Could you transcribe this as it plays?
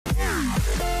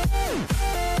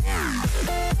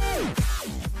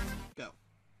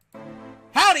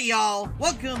Howdy, y'all!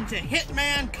 Welcome to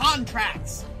Hitman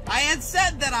Contracts! I had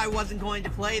said that I wasn't going to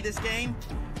play this game,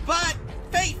 but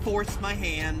fate forced my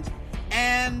hand.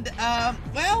 And,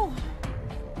 well,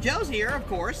 Joe's here, of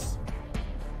course.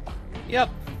 Yep.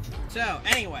 So,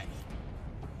 anyway.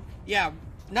 Yeah,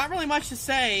 not really much to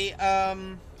say.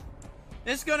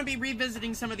 This is going to be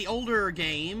revisiting some of the older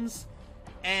games,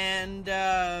 and,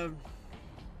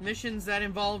 missions that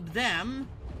involved them.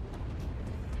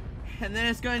 And then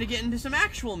it's going to get into some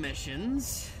actual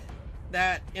missions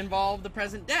that involve the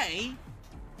present day.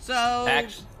 So...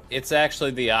 It's actually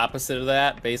the opposite of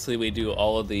that. Basically, we do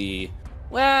all of the...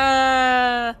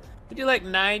 Well, we do like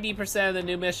 90% of the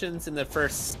new missions in the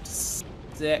first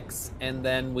 6, and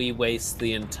then we waste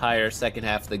the entire second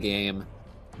half of the game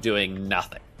doing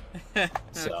nothing.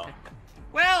 So... Okay.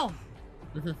 Well,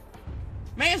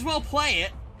 may as well play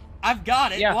it. I've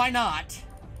got it. Yeah. Why not?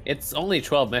 It's only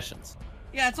 12 missions.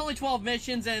 Yeah, it's only 12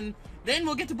 missions, and then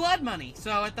we'll get to blood money.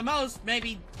 So at the most,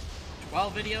 maybe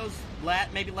 12 videos,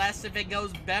 maybe less if it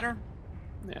goes better.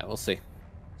 Yeah, we'll see.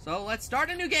 So let's start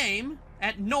a new game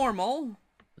at normal.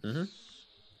 Mm-hmm.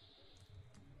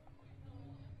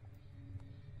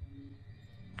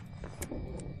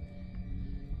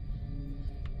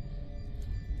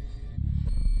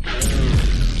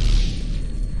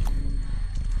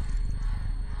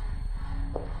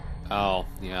 Oh,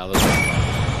 yeah, those are fun.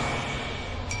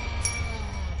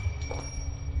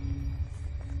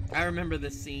 I remember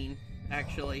this scene,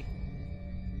 actually.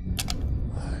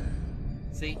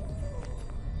 See?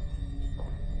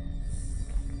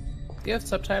 Do you have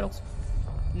subtitles?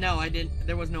 No, I didn't.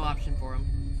 There was no option for them.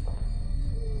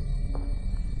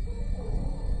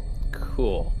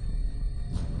 Cool.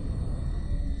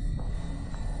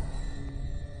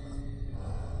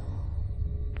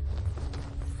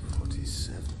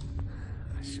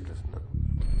 I should have known.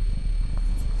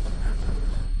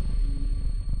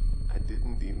 I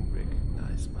didn't even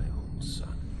recognize my own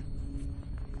son.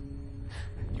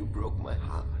 And you broke my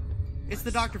heart. It's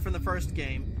the doctor from the first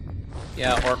game.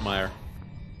 Yeah, Ortmeyer.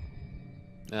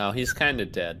 No, he's kind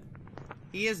of dead.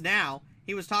 He is now.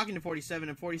 He was talking to 47,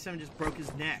 and 47 just broke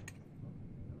his neck.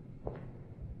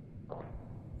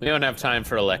 We don't have time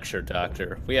for a lecture,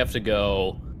 Doctor. We have to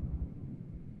go...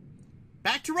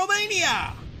 Back to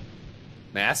Romania!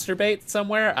 masturbate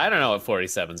somewhere? I don't know what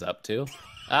 47's up to.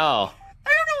 Oh. I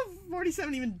don't know if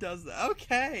 47 even does that.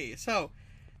 Okay, so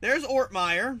there's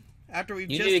Ortmeyer. After we've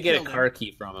You just need to get a killed car him.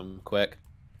 key from him, quick.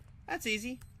 That's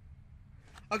easy.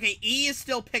 Okay, E is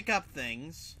still pick up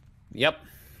things. Yep.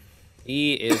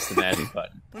 E is the magic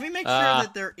button. Let me make sure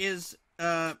that there is,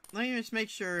 let me just make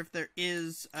sure if there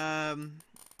is,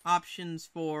 options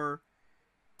for,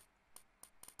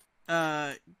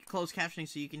 closed captioning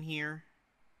so you can hear.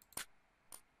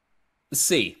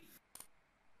 C.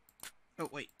 Oh,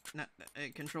 wait, not,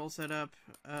 control setup,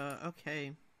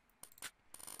 okay.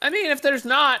 I mean, if there's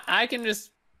not, I can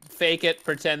just fake it,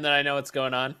 pretend that I know what's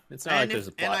going on. It's not like there's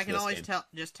a plot And I to can this always game.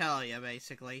 just tell you,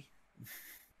 basically.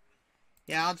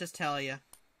 Yeah, I'll just tell you.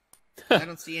 I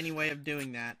don't see any way of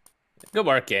doing that. Good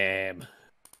work, game.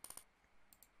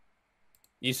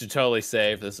 You should totally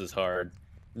save. This is hard.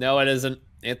 No, it isn't.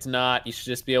 It's not. You should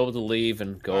just be able to leave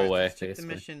and go away. Let's check the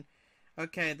mission.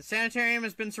 Okay, the sanitarium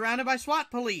has been surrounded by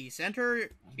SWAT police. Enter,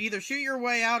 either shoot your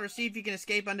way out or see if you can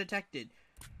escape undetected.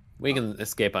 We can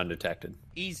escape undetected.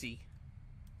 Easy.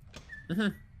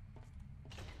 Mm-hmm.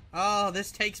 Oh,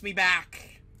 this takes me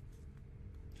back.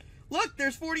 Look,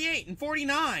 there's 48 and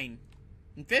 49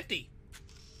 and 50.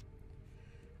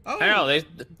 Oh, I know,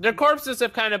 their corpses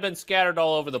have kind of been scattered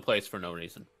all over the place for no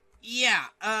reason. Yeah,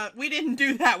 we didn't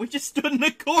do that. We just stood in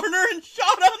a corner and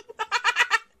shot them.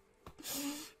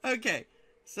 Okay,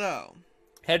 so.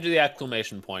 Head to the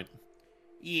exclamation point.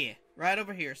 Yeah, right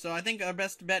over here. So I think our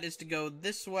best bet is to go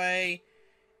this way,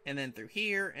 and then through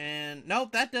here, and...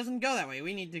 Nope, that doesn't go that way.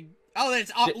 We need to... Oh,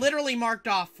 it's literally marked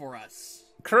off for us.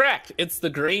 Correct. It's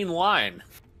the green line.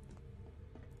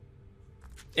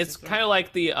 It's kind of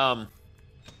like the,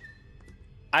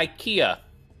 IKEA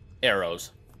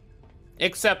arrows.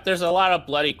 Except there's a lot of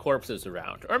bloody corpses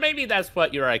around. Or maybe that's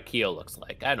what your IKEA looks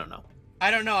like. I don't know. I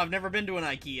don't know. I've never been to an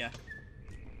IKEA.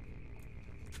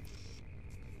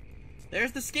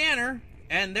 There's the scanner,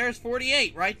 and there's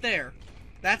 48 right there.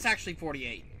 That's actually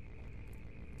 48.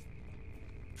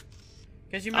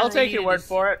 I'll take your word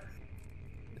for it.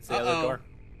 It's the other door.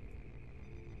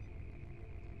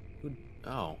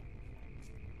 Oh.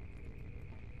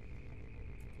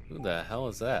 Who the hell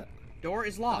is that? Door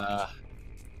is locked.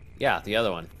 Yeah, the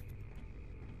other one.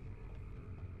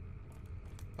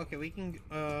 Okay, we can,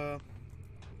 You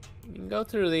can go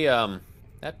through the,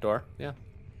 that door, yeah.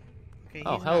 Okay,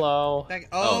 Oh, he's hello.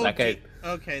 Oh, that guy.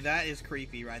 Okay, that is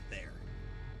creepy right there.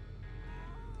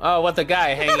 Oh, what, the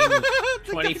guy hanging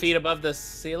 20 feet above the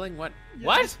ceiling? What? Yeah,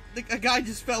 What? A guy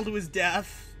just fell to his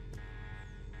death.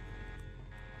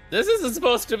 This isn't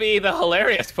supposed to be the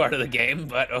hilarious part of the game,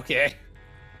 but okay.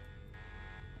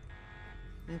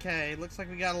 Okay, looks like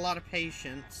we got a lot of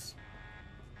patience.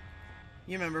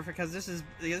 You remember, because this is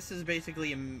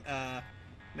basically a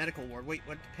medical ward. Wait,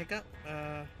 what to pick up?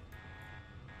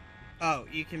 Oh,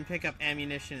 you can pick up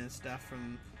ammunition and stuff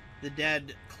from the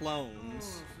dead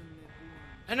clones.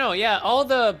 I know, yeah, all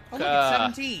the... Oh, look,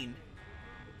 it's 17.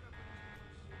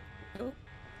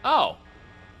 Oh.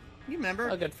 You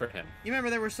remember? Oh, good for him. You remember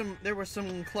there were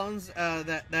some clones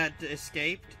that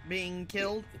escaped being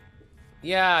killed?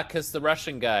 Yeah, because the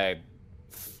Russian guy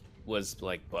was,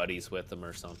 like, buddies with them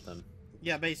or something.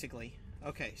 Yeah, basically.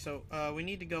 Okay, so we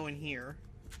need to go in here.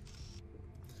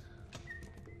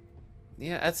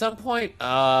 Yeah, at some point,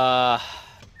 there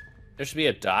should be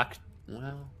a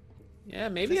well, yeah,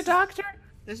 maybe a doctor?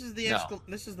 This is the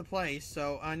this is the place,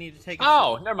 so I need to take a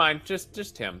Oh, never mind,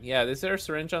 just him. Yeah, is there a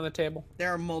syringe on the table?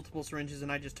 There are multiple syringes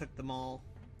and I just took them all.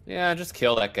 Yeah, just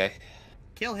kill that guy.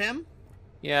 Kill him?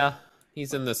 Yeah,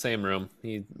 he's in the same room.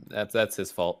 That's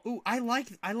his fault. Ooh, I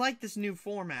like this new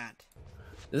format.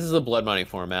 This is a blood money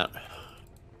format.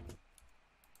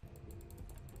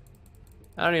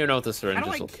 I don't even know what the syringes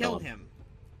How do I will kill him?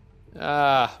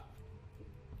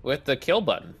 With the kill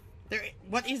button.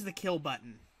 What is the kill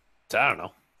button? I don't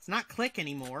know. It's not click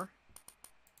anymore.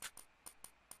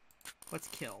 Let's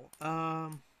kill.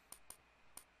 Form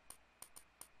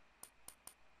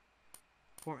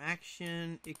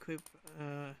action, equip,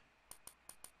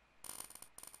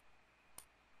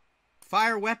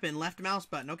 fire weapon, left mouse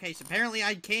button. Okay, so apparently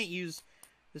I can't use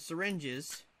the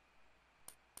syringes.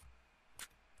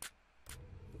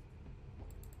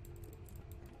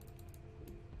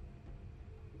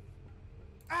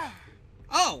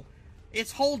 Oh!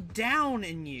 It's hold down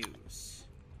and use.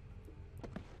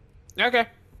 Okay.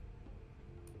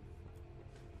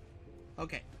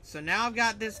 Okay, so now I've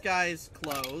got this guy's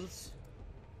clothes.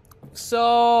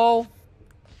 So...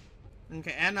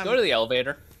 Okay, and I'm... Go to the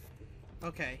elevator.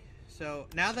 Okay, so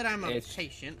now that I'm a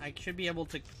patient, I should be able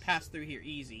to pass through here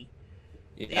easy.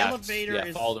 The Yeah, elevator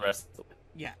is... follow the rest of the way.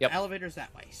 Yeah, Yep. the elevator's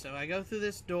that way. So I go through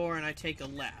this door and I take a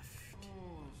left.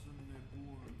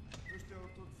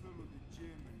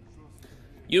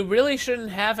 You really shouldn't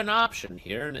have an option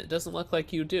here, and it doesn't look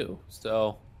like you do,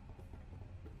 so...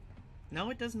 No,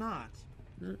 it does not.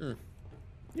 Mm-mm.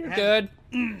 You're good.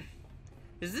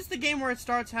 Is this the game where it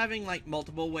starts having, like,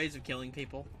 multiple ways of killing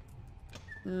people?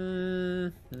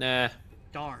 Nah.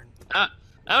 Darn. I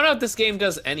don't know if this game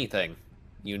does anything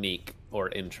unique or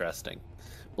interesting.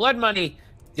 Blood Money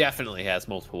definitely has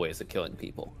multiple ways of killing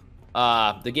people.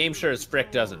 The game sure as frick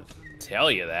doesn't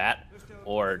tell you that,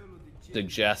 or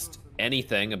suggest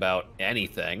anything about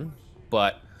anything,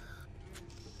 but...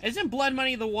 Isn't Blood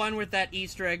Money the one with that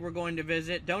Easter egg we're going to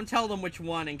visit? Don't tell them which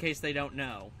one in case they don't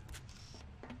know.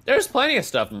 There's plenty of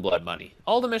stuff in Blood Money.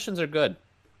 All the missions are good.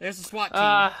 There's a SWAT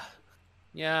team.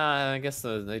 Yeah, I guess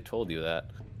they told you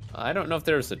that. I don't know if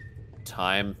there's a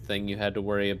time thing you had to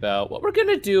worry about. What we're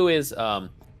gonna do is,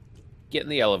 get in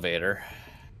the elevator.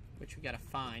 Which we gotta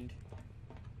find.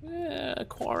 Yeah,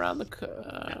 go around the...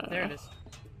 Yeah, there it is.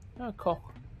 Oh, cool.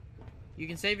 You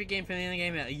can save your game from the end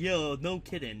of the game. Yo, no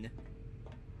kidding.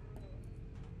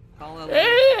 Call it.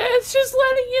 It's just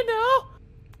letting you know.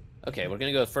 Okay, we're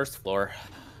gonna go to the first floor.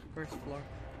 First floor.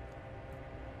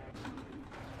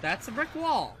 That's a brick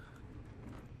wall.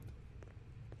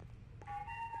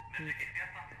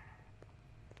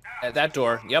 At that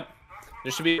door, yep.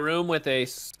 There should be a room with a...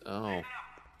 Oh.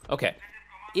 Okay.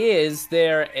 Is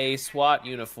there a SWAT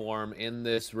uniform in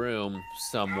this room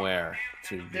somewhere?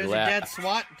 There's a dead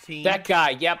SWAT team. That guy,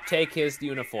 yep, take his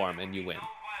uniform and you win.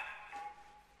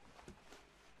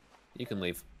 You can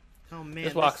leave. Oh man.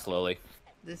 Just walk slowly.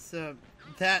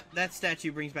 That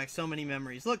statue brings back so many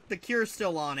memories. Look, the cure's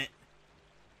still on it.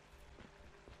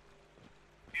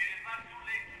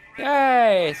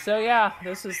 Yay! So yeah,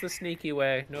 this is the sneaky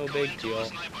way. No big deal.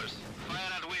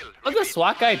 Look, the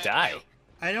SWAT guy die.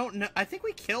 I don't know. I think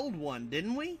we killed one,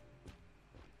 didn't we?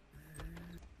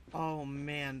 Oh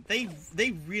man, they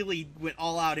really went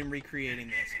all out in recreating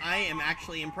this. I am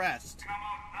actually impressed.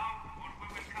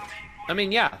 I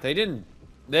mean, yeah, they didn't.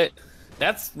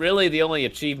 That's really the only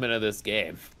achievement of this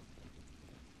game.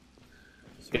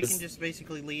 So we can just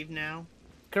basically leave now?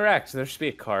 Correct. There should be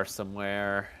a car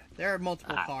somewhere. There are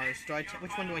multiple cars.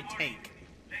 Which one do I take?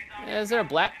 Is there a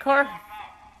black car?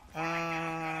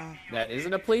 That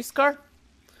isn't a police car?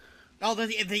 Oh,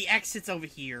 the exit's over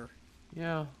here.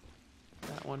 Yeah.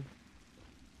 That one.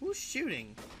 Who's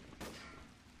shooting?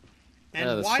 And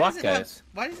The why SWAT does it guys. have,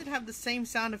 why does it have the same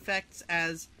sound effects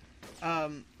as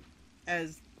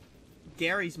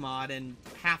Gary's mod in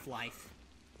Half-Life?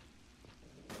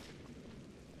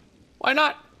 Why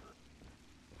not?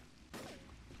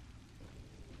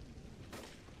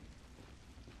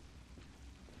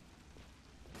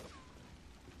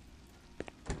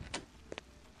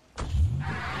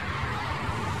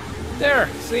 There,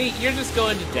 see, you're just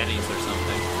going to Denny's or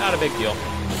something. Not a big deal.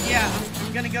 Yeah,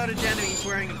 I'm gonna go to Denny's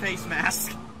wearing a face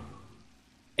mask.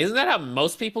 Isn't that how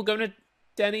most people go to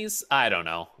Denny's? I don't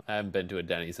know. I haven't been to a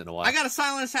Denny's in a while. I got a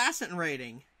silent assassin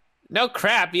rating. No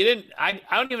crap, you didn't. I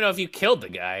don't even know if you killed the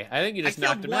guy. I think you just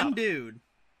knocked him out. I killed one dude.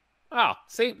 Oh,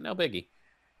 see, no biggie.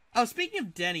 Oh, speaking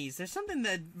of Denny's, there's something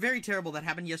that very terrible that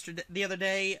happened the other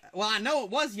day. Well, I know it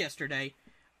was yesterday.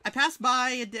 I passed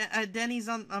by a Denny's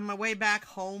on my way back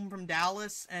home from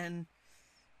Dallas, and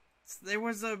there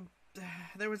was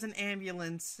an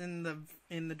ambulance in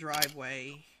the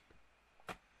driveway,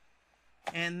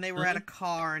 and they were at a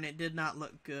car, and it did not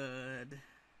look good.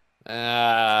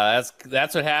 That's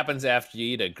what happens after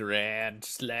you eat a Grand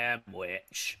Slam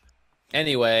witch.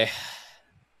 Anyway,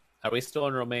 are we still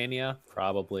in Romania?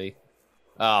 Probably.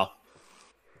 Oh.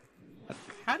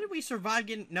 How did we survive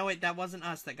getting... No, wait, that wasn't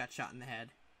us that got shot in the head.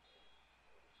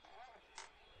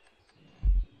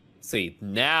 See,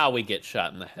 now we get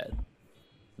shot in the head.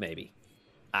 Maybe.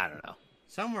 I don't know.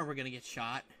 Somewhere we're gonna get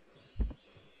shot.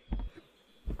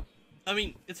 I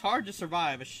mean, it's hard to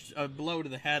survive a blow to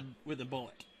the head with a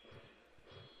bullet.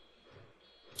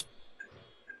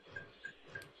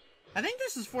 I think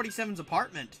this is 47's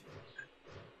apartment.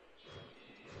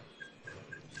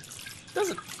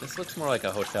 This looks more like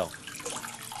a hotel.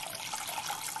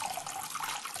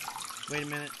 Wait a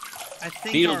minute. I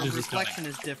think Beetlejuice our is reflection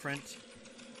is different.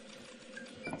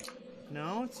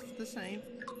 No, it's the same.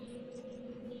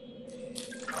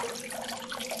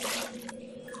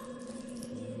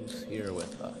 Who's here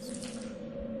with us?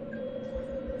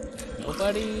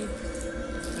 Nobody?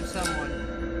 There's someone.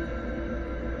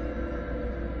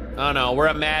 Oh no, we're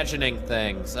imagining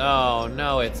things. Oh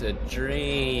no, it's a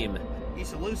dream.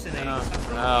 He's hallucinating.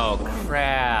 Oh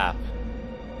crap.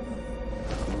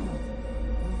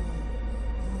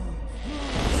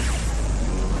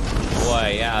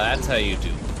 Boy, yeah, that's how you do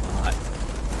plot.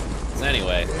 So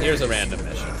anyway, here's a random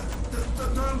mission.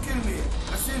 Don't kill me.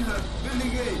 I seen her. Billy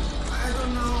Gate. I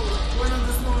don't know. One of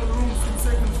the smaller rooms on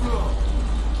second floor.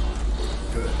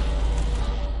 Good.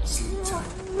 Sleep tight.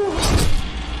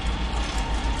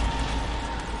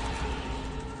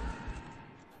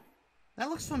 That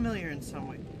looks familiar in some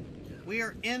way. We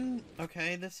are in...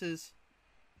 Okay, this is...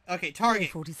 Okay, target.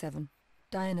 47.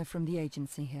 Diana from the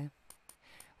agency here.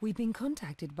 We've been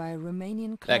contacted by a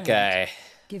Romanian That client. guy.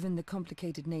 Given the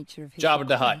complicated nature of his Job of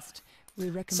the Hutt. request, we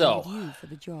recommended you for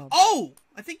the job. Oh!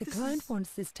 I think The this client is...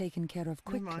 wants this taken care of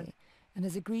Never mind. quickly and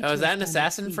has agreed Oh, to is that an a standard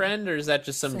assassin fee. friend, or is that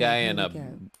just some So, guy here in we a...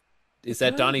 go. Is The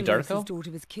that Donnie client believes His Darko?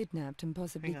 daughter was kidnapped and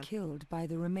possibly Hang on. killed by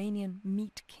the Romanian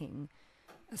Meat King,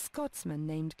 a Scotsman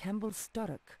named Campbell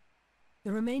Sturrock.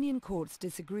 The Romanian courts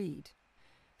disagreed.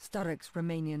 Sturrock's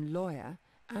Romanian lawyer,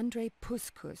 Andrei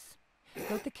Puskus,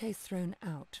 got the case thrown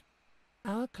out.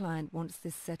 Our client wants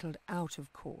this settled out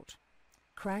of court.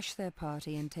 Crash their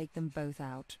party and take them both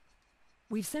out.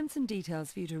 We've sent some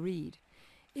details for you to read.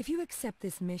 If you accept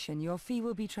this mission, your fee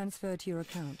will be transferred to your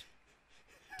account.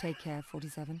 Take care,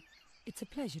 47. It's a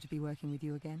pleasure to be working with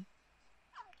you again.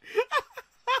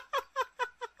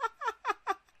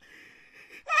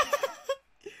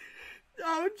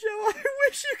 Oh, Joe, I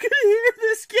wish you could hear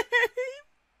this game.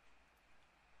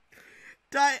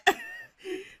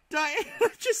 Diana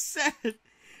just said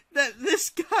that this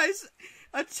guy's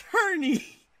attorney...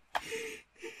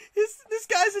 This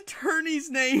guy's attorney's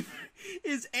name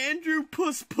is Andrew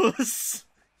Puss Puss.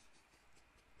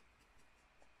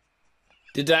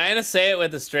 Did Diana say it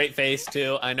with a straight face,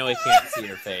 too? I know we can't see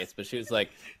her face, but she was like,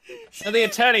 so the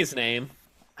attorney's name,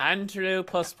 Andrew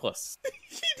Puss Puss.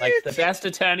 Like the best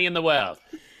attorney in the world.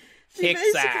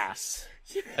 Kicks ass.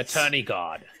 Attorney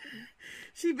God.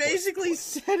 She basically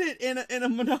said it in a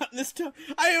monotonous tone.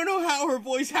 I don't know how her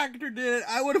voice actor did it.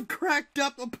 I would have cracked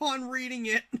up upon reading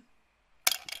it.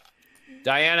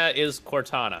 Diana is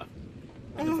Cortana.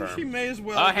 Oh, Confirmed. she may as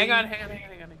well. Oh, be. hang on.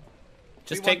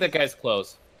 Just take that guy's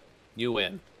clothes. You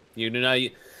win. You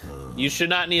should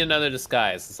not need another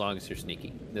disguise as long as you're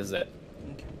sneaky. This is it.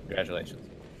 Okay. Congratulations.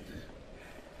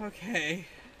 Okay.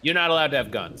 You're not allowed to have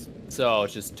guns, so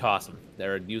just toss them.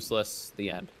 They're useless.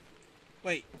 The end.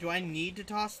 Wait, do I need to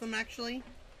toss them, actually?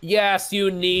 Yes,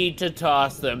 you need to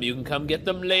toss them. You can come get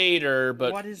them later,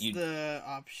 but What is the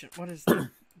option? What is the...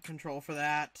 control for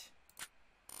that.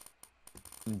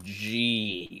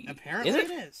 G. Apparently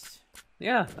it is.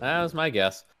 Yeah, that was my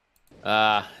guess.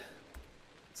 So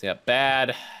yeah,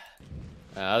 bad.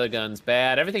 Other guns,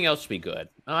 bad. Everything else should be good.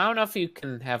 Oh, I don't know if you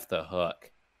can have the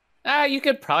hook. You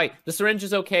could probably. The syringe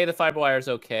is okay. The fiber wire is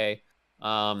okay.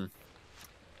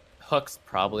 Hook's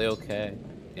probably okay.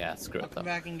 Yeah, screw it I'll come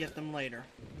though. back and get them later.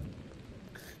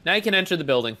 Now you can enter the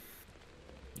building.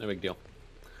 No big deal.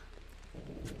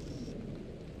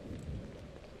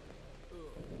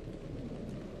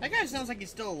 That guy sounds like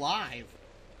he's still alive.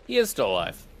 He is still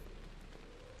alive.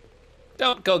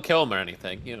 Don't go kill him or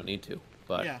anything. You don't need to.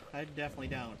 But Yeah, I definitely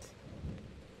don't.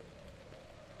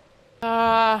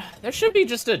 there should be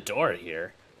just a door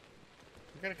here.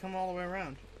 We're gonna come all the way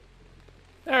around.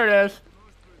 There it is.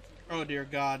 Oh dear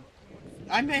God.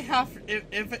 I may have,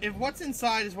 if what's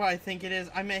inside is what I think it is,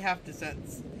 I may have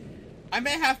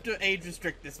to age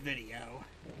restrict this video.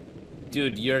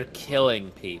 Dude, you're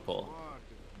killing people.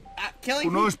 Killing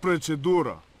Cunoști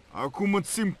procedura. Acum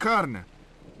îți simt carne.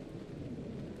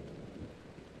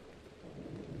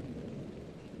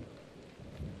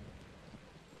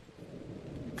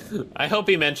 I hope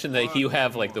he mentioned that you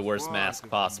have like the worst mask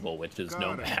possible, which is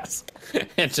no mask.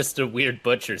 And just a weird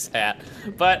butcher's hat.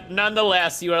 But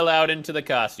nonetheless, you are allowed into the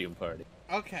costume party.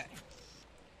 Okay.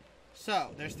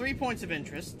 So, there's 3 points of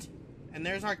interest, and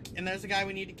there's the guy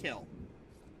we need to kill.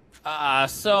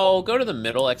 So go to the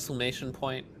middle exclamation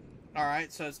point.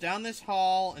 Alright, so it's down this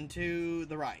hall and to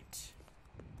the right.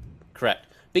 Correct.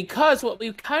 Because what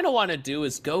we kind of want to do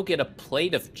is go get a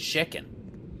plate of chicken.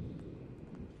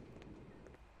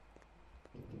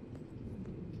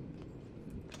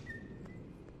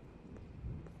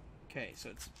 Okay, so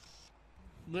it's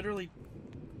literally...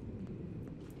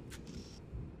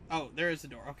 Oh, there is the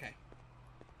door, okay.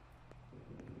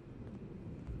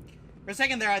 For a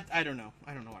second there, I don't know.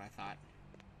 I don't know what I thought.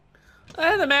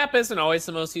 The map isn't always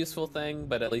the most useful thing,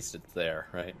 but at least it's there,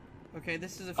 right? Okay,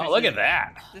 this is officially... Oh, look at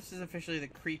that! This is officially the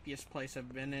creepiest place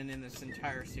I've been in this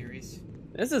entire series.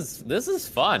 This is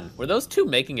fun. Were those two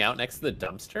making out next to the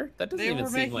dumpster? That doesn't They even were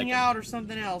seem making like out or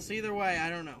something else. Either way, I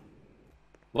don't know.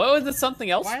 What would the something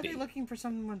else Why are be? they looking for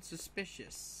someone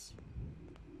suspicious?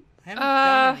 I haven't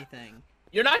done anything.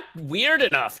 You're not weird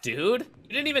enough, dude.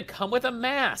 You didn't even come with a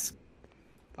mask.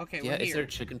 Okay, Yeah, we're here. is there a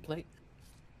chicken plate?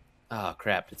 Oh,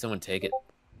 crap. Did someone take it?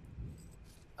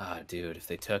 Ah, dude, if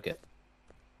they took it,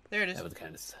 There it is. that would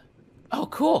kind of... Oh,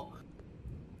 cool.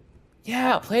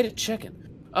 Yeah, plate of chicken.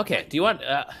 Okay, do you want...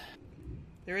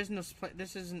 There is no...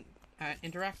 This isn't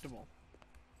interactable.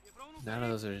 None of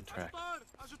those are interact.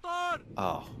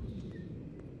 Oh.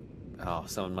 Oh,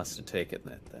 someone must have taken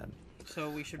that then. So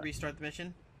we should restart the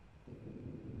mission?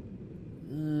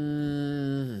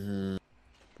 Mm-hmm.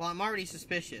 Well, I'm already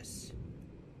suspicious.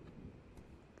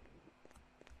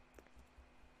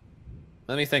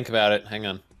 Let me think about it. Hang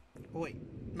on. Oh, wait.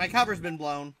 My cover's been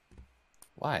blown.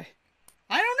 Why?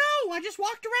 I don't know! I just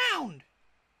walked around!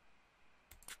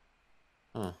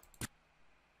 Huh.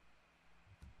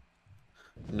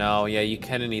 No, yeah, you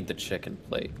kind of need the chicken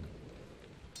plate.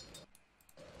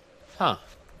 Huh.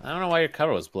 I don't know why your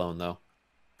cover was blown, though.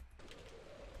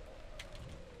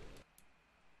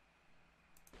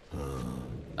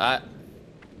 I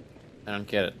don't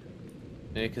get it.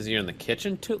 Maybe because you're in the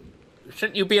kitchen, too?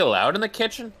 Shouldn't you be allowed in the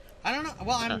kitchen? I don't know.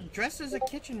 Well, I'm dressed as a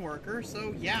kitchen worker,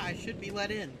 so yeah, I should be let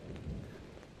in.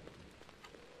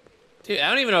 Dude, I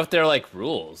don't even know if there are, like,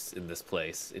 rules in this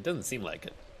place. It doesn't seem like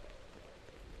it.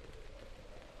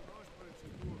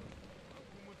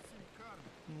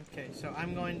 Okay, so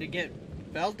I'm going to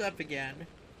get belled up again.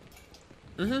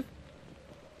 Mm-hmm.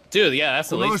 Dude, yeah, that's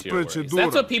the least of your worries.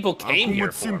 That's what people came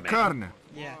here for, man.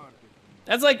 Yeah.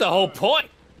 That's like the whole point.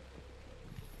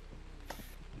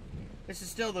 This is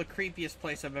still the creepiest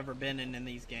place I've ever been in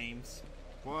these games.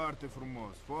 Foarte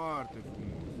frumos, foarte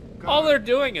frumos. All they're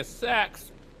doing is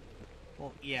sex.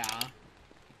 Well, yeah.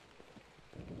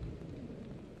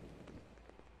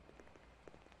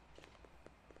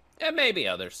 And maybe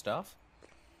other stuff.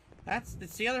 It's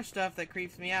the other stuff that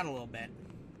creeps me out a little bit.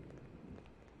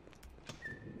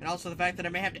 And also the fact that I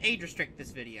may have to age restrict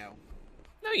this video.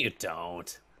 No, you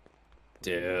don't.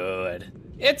 Dude.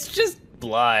 It's just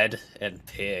blood and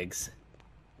pigs.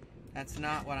 That's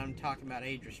not what I'm talking about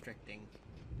age restricting.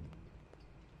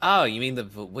 Oh, you mean the...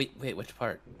 Wait, which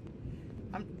part?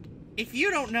 If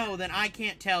you don't know, then I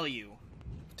can't tell you.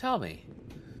 Tell me.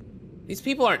 These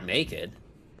people aren't naked.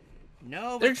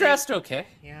 No, but they're dressed okay.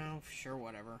 Yeah, sure,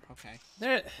 whatever. Okay.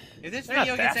 If this they're not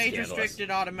video gets that age scandalous. restricted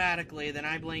automatically, then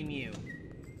I blame you.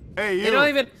 Hey, you. I don't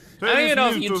even know if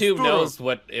Ladies YouTube need to knows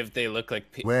stop. if they look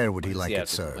like people. Where would he like it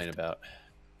to complain served? about.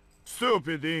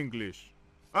 Stupid English.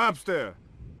 Upstairs.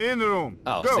 In the room.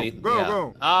 Oh, go, see? go, Yeah.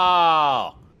 go.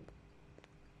 Oh!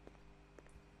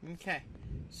 Okay.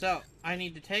 So, I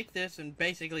need to take this and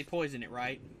basically poison it,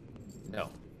 right? No.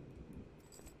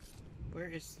 Where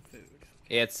is the food?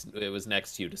 It was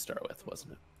next to you to start with,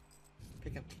 wasn't it?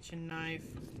 Pick up kitchen knife.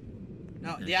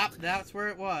 No, yeah, that's where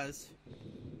it was.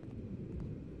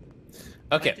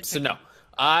 Okay, so no.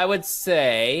 I would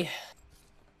say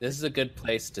this is a good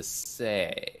place to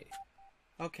say.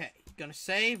 Okay, gonna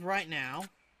save right now.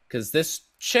 Because this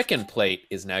chicken plate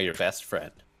is now your best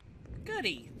friend.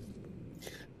 Goody.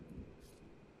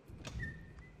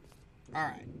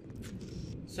 Alright.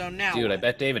 So now Dude, I what?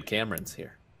 bet David Cameron's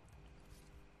here.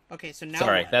 Okay, so now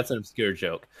Sorry, what? that's an obscure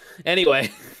joke. Anyway,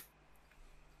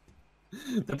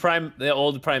 the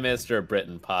old Prime Minister of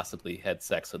Britain possibly had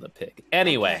sex with a pig.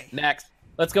 Anyway, Okay. next.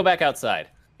 Let's go back outside.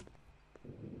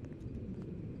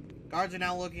 Guards are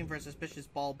now looking for a suspicious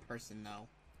bald person, though.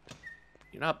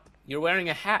 You're wearing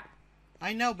a hat.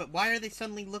 I know, but why are they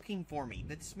suddenly looking for me?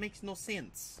 This makes no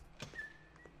sense.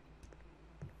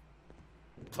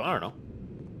 I don't know.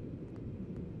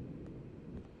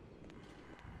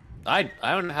 I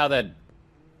don't know how that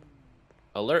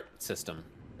alert system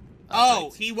Oh,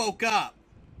 operates. he woke up.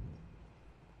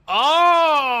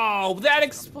 Oh, that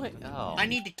explains. Oh, I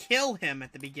need to kill him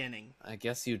at the beginning. I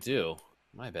guess you do.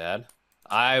 My bad.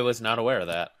 I was not aware of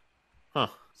that. Huh.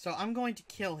 So I'm going to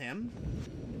kill him.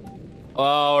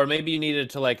 Oh, or maybe you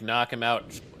needed to, like, knock him out.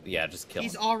 Yeah, just kill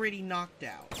He's him. already knocked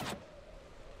out.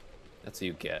 That's what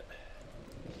you get.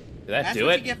 Did that That's do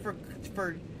what it? you get for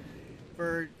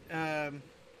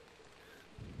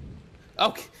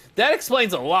Okay, that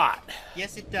explains a lot.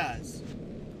 yes it does.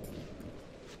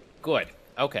 Good.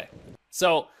 Okay.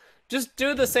 So, just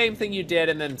do the same thing you did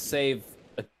and then save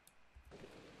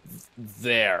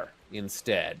there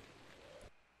instead.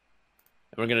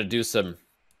 And we're gonna do some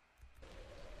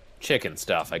chicken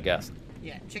stuff, I guess.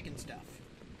 Yeah, chicken stuff.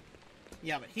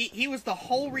 Yeah, but he was the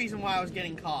whole reason why I was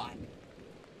getting caught.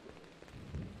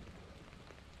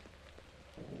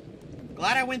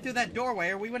 Glad I went through that doorway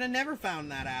or we would have never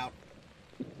found that out.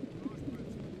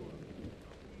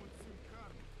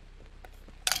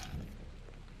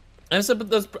 I'm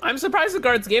surprised the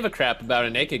guards gave a crap about a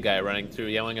naked guy running through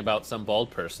yelling about some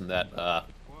bald person that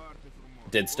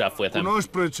did stuff with him. Cunoști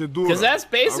procedura. Because that's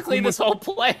basically Acum this whole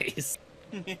place.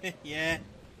 Yeah.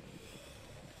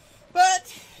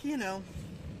 But, you know.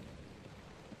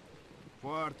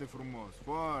 Foarte frumos,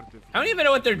 foarte frumos. I don't even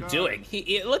know what they're doing.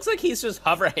 It looks like he's just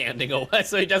hover-handing away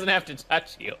so he doesn't have to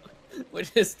touch you.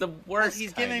 Which is the worst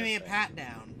He's kind giving of me a thing. pat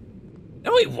down.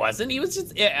 No, he wasn't. He was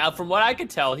just, from what I could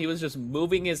tell, he was just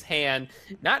moving his hand,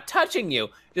 not touching you,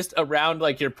 just around,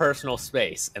 like, your personal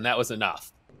space, and that was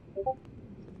enough.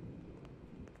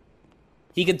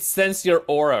 He could sense your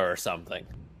aura or something.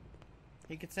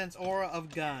 He could sense aura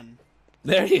of gun.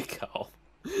 There you go.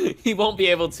 He won't be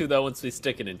able to, though, once we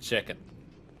stick it in chicken.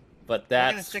 But We're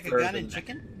that's gonna stick a further gun in than-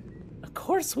 chicken? Of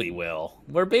course we will.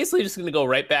 We're basically just gonna go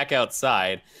right back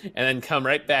outside, and then come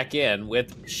right back in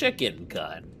with chicken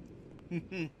gun.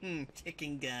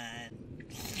 Chicken gun.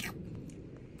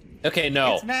 Okay,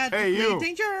 no. It's magically Hey, you.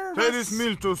 dangerous. Take this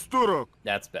meal to Sturok.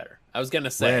 That's better. I was gonna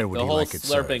say, Where would the you whole like it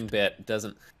slurping served? bit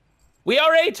doesn't... We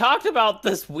already talked about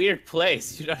this weird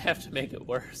place. You don't have to make it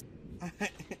worse.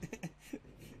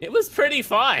 It was pretty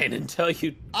fine until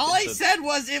you... All I said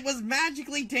was it was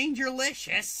magically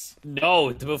dangerlicious.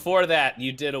 No, before that,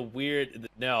 you did a weird...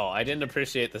 No, I didn't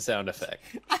appreciate the sound effect.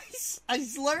 I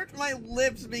slurped my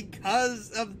lips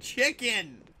because of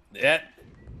chicken. Yeah.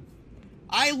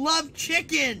 I love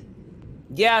chicken.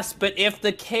 Yes, but if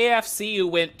the KFC you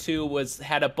went to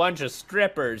had a bunch of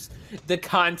strippers, the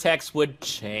context would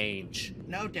change.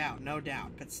 No doubt,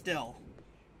 but still,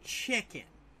 chicken.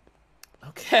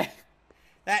 Okay.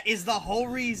 That is the whole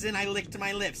reason I licked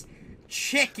my lips.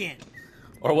 Chicken.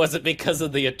 Or was it because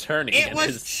of the attorney It and was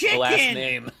his chicken! last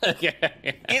name?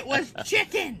 It was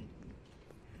chicken.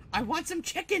 I want some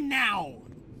chicken now.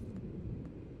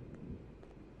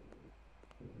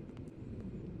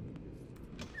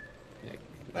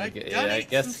 But I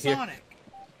guess some here... Sonic.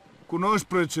 Cunoști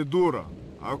procedura.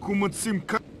 Acum îți simt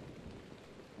ca...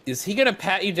 Is he gonna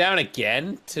pat you down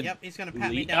again? Yep, he's gonna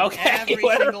pat me down Okay, every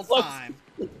whatever single floats- time.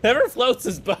 Whoever floats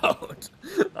his boat.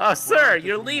 Oh, sir,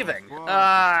 you're leaving.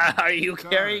 Are you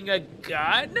carrying a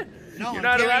gun? No, You're I'm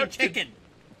not carrying allowed to- chicken.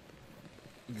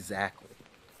 Exactly.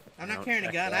 I'm not Don't carrying a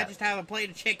check gun. I that. just have a plate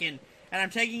of chicken, and I'm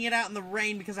taking it out in the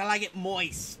rain because I like it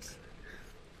moist.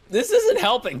 This isn't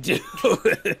helping, dude.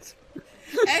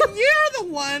 And you're the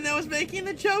one that was making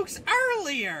the jokes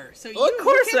earlier, so Well, of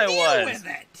course you can I deal was. with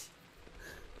it.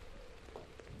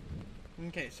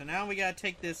 Okay, so now we gotta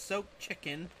take this soaked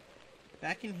chicken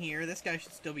back in here. This guy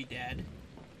should still be dead.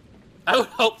 I would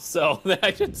hope so.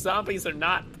 Zombies are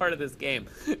not part of this game,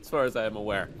 as far as I am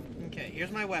aware. Okay,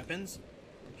 here's my weapons.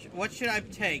 What should I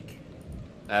take?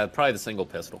 Probably the single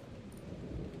pistol.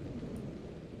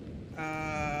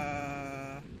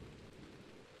 I'm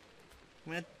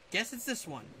gonna guess it's this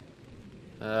one.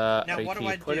 Now, what do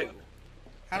I do?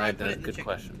 How do I put it in the good chicken?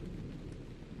 question.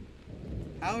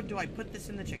 How do I put this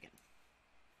in the chicken?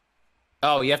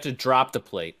 Oh, you have to drop the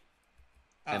plate.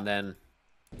 Oh. And then...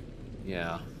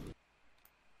 Yeah.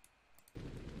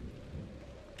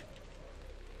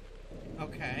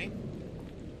 Okay.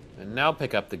 And now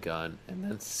pick up the gun, and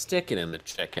then stick it in the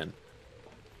chicken.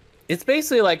 It's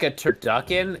basically like a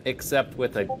turducken, except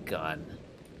with a gun.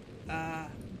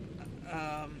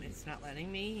 It's not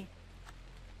letting me.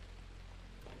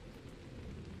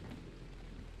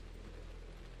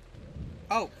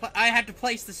 Oh, I had to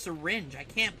place the syringe. I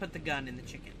can't put the gun in the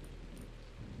chicken.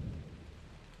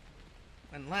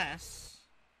 Unless...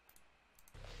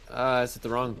 Is it the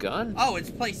wrong gun? Oh, it's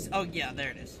placed... Oh, yeah,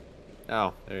 there it is.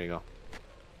 Oh, there you go.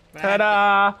 But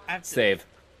Ta-da! I have to... Save.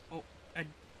 Oh,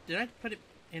 did I put it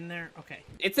in there? Okay.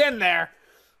 It's in there!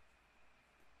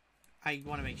 I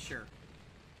want to make sure.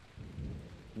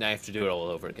 Now you have to do it all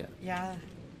over again. Yeah,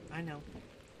 I know.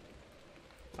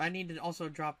 I need to also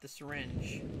drop the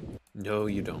syringe. No,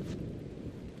 you don't.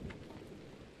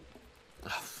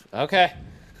 Okay.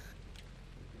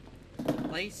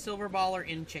 Place silver baller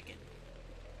in chicken.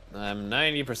 I'm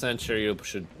 90% sure you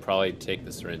should probably take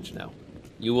the syringe now.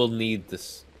 You will need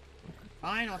this.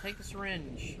 Fine, I'll take the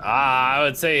syringe. I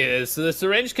would say the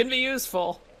syringe can be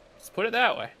useful. Let's put it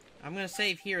that way. I'm gonna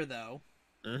save here, though.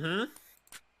 Mm-hmm.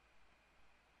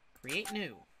 Create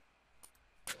new.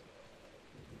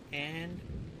 And...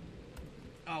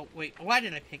 Oh, wait, why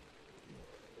did I pick...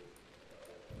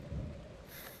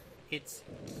 It's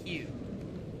Q.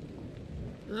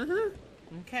 Mm-hmm.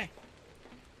 Okay.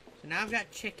 So now I've got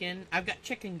chicken. I've got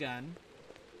chicken gun.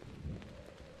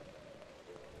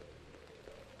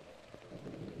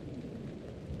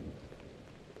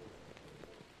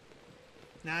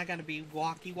 Now I gotta be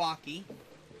walkie-walkie.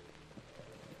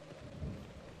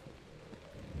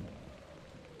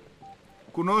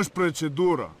 Cunoști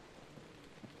procedura.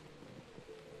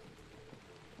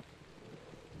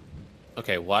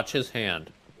 Okay, watch his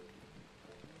hand.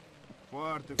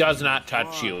 Foarte Does not frumos, touch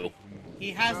foarte you. frumos.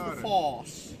 He has the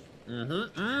force.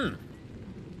 Mm-hmm.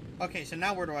 Okay, so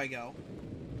now where do I go?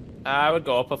 I would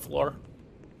go up a floor.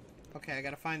 Okay, I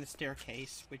gotta find the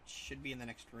staircase, which should be in the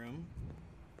next room.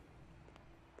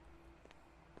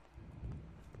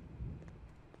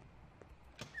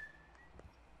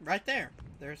 Right there.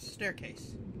 There's the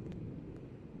staircase.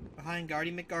 Behind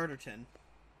Guardy McGarderton.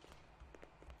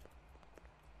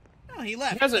 Oh, he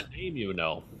left. He has a name, you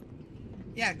know.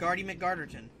 Yeah, Guardy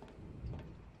McGarderton.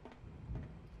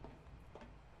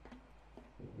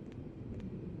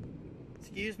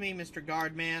 Excuse me, Mr.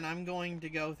 Guardman. I'm going to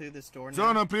go through this door now.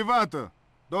 Zona privată,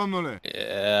 domnule.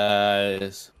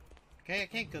 Yes. Okay, I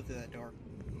can't go through that door.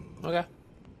 Okay. Okay,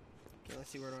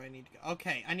 let's see, where do I need to go?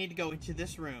 Okay, I need to go into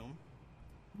this room.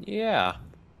 Yeah.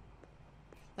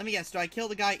 Let me guess, do I kill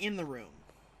the guy in the room?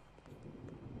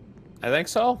 I think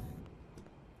so.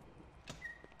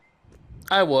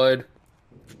 I would.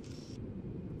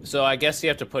 So I guess you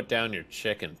have to put down your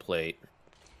chicken plate.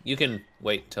 You can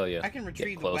wait till you I can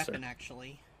retrieve get the closer. weapon,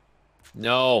 actually.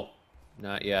 No,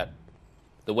 not yet.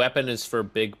 The weapon is for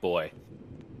Big Boy.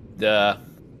 The...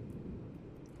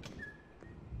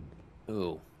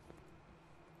 Ooh.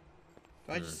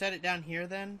 Do I just set it down here,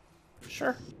 then?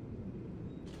 Sure.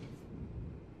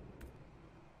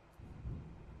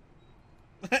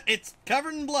 It's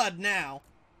covered in blood now.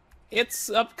 It's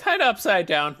up, kind of upside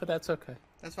down, but that's okay.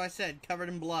 That's why I said covered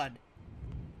in blood.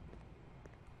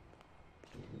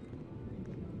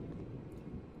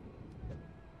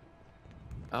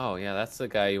 Oh, yeah, that's the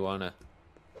guy you wanna...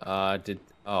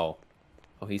 Oh,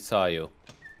 he saw you.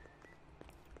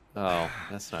 Oh,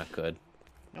 that's not good.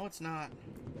 No, it's not.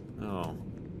 Oh.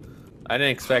 I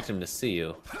didn't expect him to see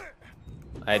you.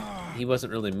 He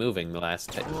wasn't really moving the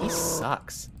last time. He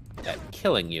sucks at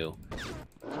killing you.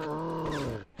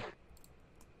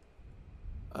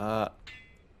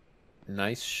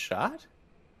 Nice shot?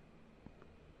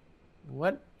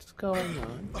 What's going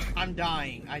on? I'm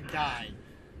dying. I died.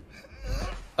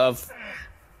 Of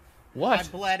what? I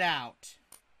bled out.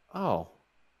 Oh.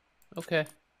 Okay.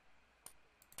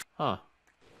 Huh.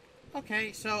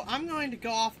 Okay, so I'm going to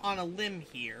go off on a limb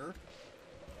here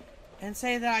and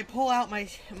say that I pull out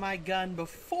my gun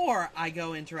before I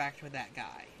go interact with that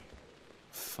guy.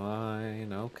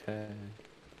 Fine, okay.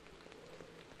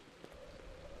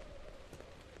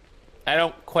 I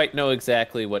don't quite know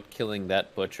exactly what killing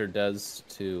that butcher does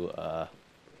to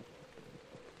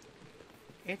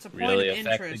It's a point really of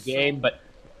affect interest, the game, so... but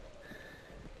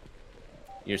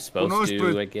you're supposed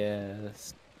to, I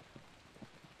guess.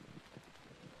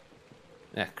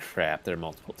 Ah, crap! There are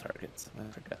multiple targets.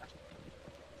 I forgot.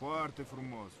 Foarte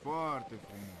frumos, foarte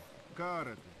frumos.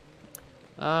 Care-te.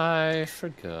 I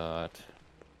forgot.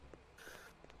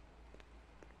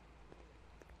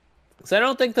 So I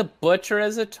don't think the butcher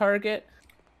is a target,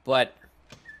 but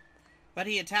But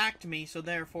he attacked me, so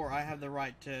therefore I have the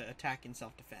right to attack in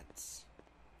self-defense.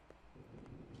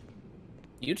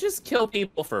 you just kill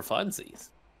people for funsies.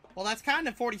 Well, that's kind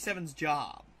of 47's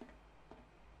job.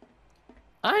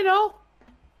 I know.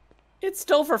 It's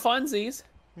still for funsies.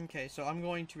 Okay, so I'm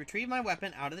going to retrieve my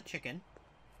weapon out of the chicken.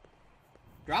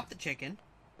 Drop the chicken.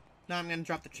 No, I'm going to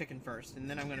drop the chicken first, and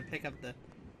then I'm going to pick up the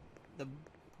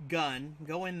gun,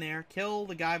 go in there, kill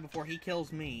the guy before he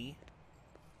kills me.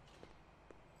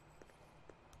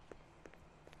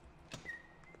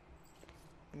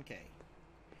 Okay.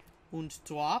 Und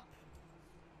swap.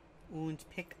 Und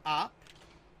pick up.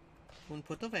 Und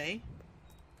put away.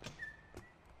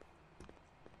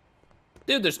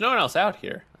 Dude, there's no one else out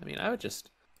here. I mean, I would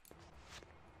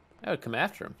come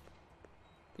after him.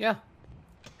 Yeah.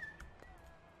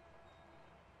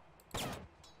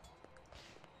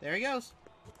 There he goes.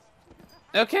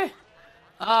 Okay.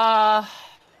 I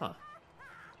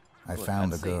Look,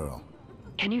 found the let's see. girl.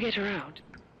 Can you get her out?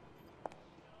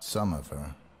 Some of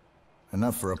her.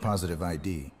 Enough for a positive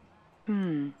ID.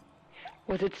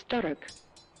 Was it Sturrock?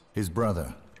 His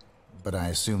brother. But I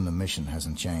assume the mission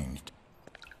hasn't changed.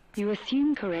 You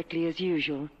assume correctly as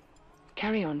usual.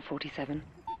 Carry on, 47.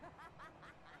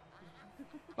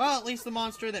 Well, at least the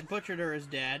monster that butchered her is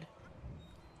dead.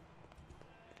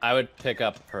 I would pick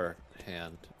up her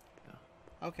hand.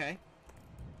 Okay.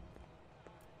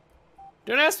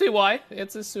 Don't ask me why.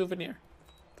 It's a souvenir.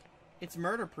 It's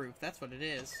murder-proof, that's what it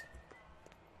is.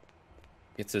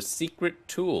 It's a secret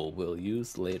tool we'll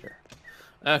use later.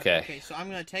 Okay. Okay, so I'm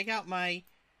going to take out my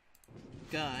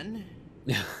gun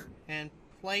and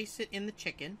place it in the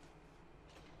chicken.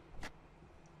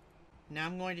 Now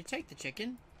I'm going to take the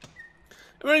chicken.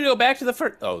 We're gonna go back to the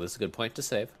first. Oh, this is a good point to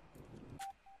save.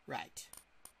 Right.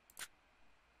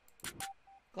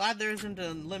 Glad there isn't a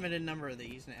limited number of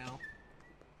these now.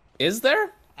 Is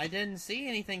there? I didn't see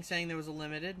anything saying there was a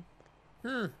limited.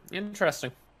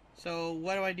 Interesting. So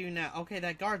what do I do now? Okay,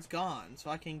 that guard's gone, so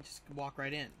I can just walk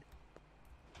right in.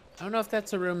 I don't know if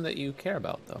that's a room that you care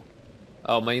about, though.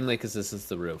 Oh, mainly because this is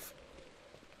the roof.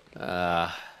 You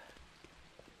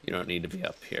don't need to be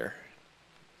up here.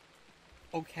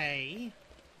 Okay.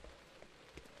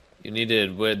 You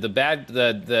needed with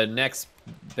the next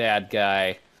bad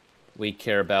guy we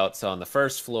care about's on the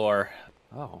first floor.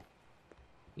 Oh,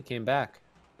 he came back.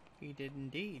 He did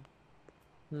indeed.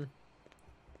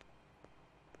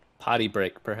 Potty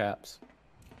break, perhaps.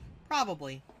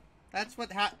 Probably. That's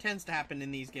what tends to happen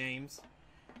in these games.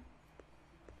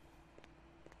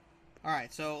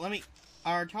 Alright, so let me...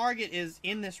 Our target is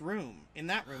in this room. In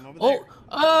that room over there.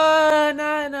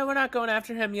 No, we're not going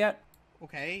after him yet.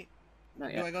 Okay.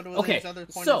 Not Do yet. I go to Okay, his other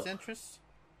point so, of interest?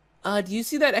 do you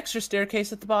see that extra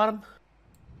staircase at the bottom?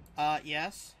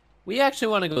 Yes. We actually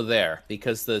want to go there,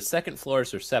 because the second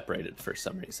floors are separated for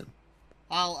some reason.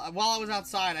 While I was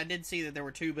outside, I did see that there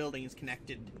were two buildings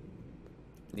connected.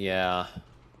 Yeah.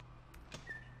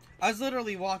 I was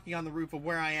literally walking on the roof of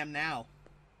where I am now.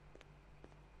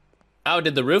 Oh,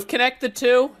 did the roof connect the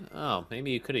two? Oh,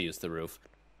 maybe you could have used the roof.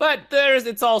 But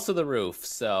it's also the roof,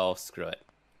 so screw it.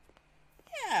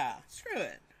 Yeah, screw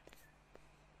it.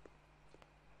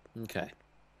 Okay.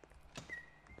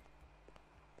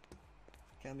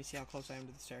 Okay, let me see how close I am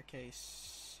to the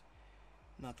staircase.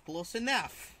 Not close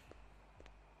enough.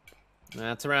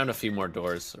 That's around a few more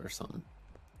doors or something.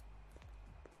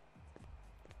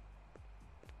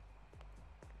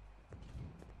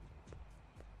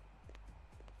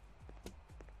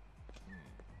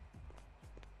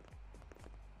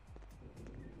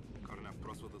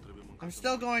 I'm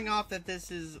still going off that this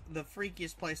is the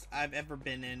freakiest place I've ever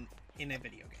been in a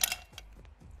video game.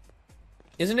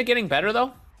 Isn't it getting better,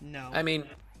 though? No. I mean...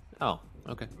 Oh,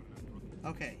 okay.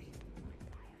 Okay.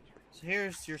 So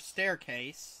here's your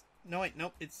staircase. No, wait,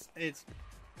 nope. It's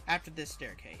after this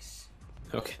staircase.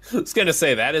 Okay. I was gonna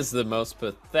say, that is the most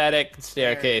pathetic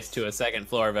staircase to a second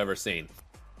floor I've ever seen.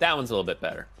 That one's a little bit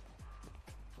better.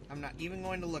 I'm not even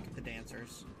going to look at the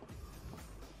dancers.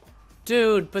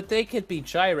 Dude, but they could be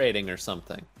gyrating or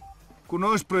something.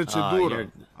 Cunoști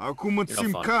procedura. Acum îți you're no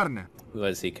simt fun. carne. Who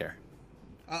does he care?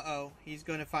 Uh-oh. He's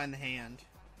going to find the hand.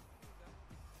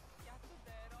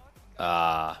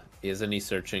 Isn't he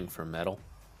searching for metal?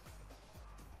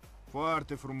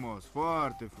 Foarte frumos,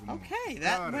 foarte frumos. Okay,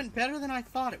 that went better than I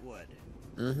thought it would.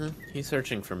 Mm-hmm. He's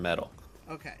searching for metal.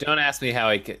 Okay. Don't ask me how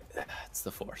he could... It's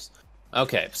the Force.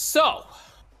 Okay, so...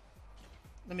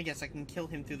 Let me guess, I can kill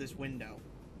him through this window.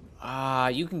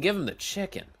 You can give him the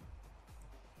chicken.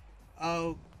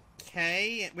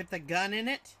 Okay, with the gun in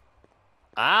it?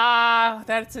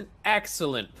 That's an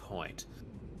excellent point.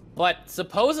 But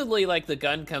supposedly, like, the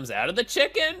gun comes out of the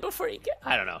chicken before you get...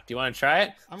 I don't know. Do you want to try it? I'm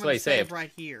That's gonna what he save saved.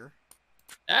 right here.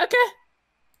 Okay.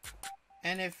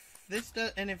 And if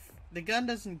the gun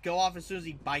doesn't go off as soon as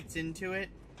he bites into it,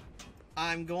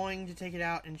 I'm going to take it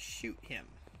out and shoot him.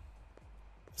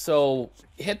 So,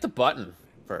 hit the button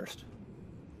first.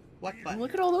 What button?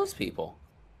 Look at all those people.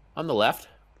 On the left.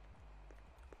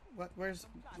 What? Where's...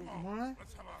 What?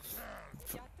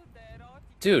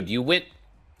 Dude, you went...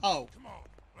 Oh.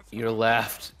 Your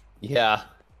left. Yeah.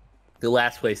 The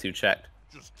last place you checked.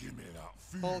 Just give me that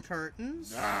food. Full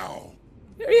curtains. Now.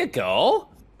 There you go.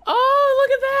 Oh,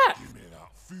 look at that. Give me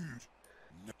that food.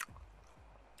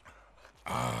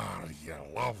 Ah, you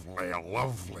lovely,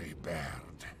 lovely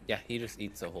bird. Yeah, he just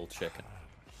eats a whole chicken.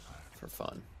 For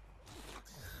fun.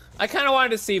 I kind of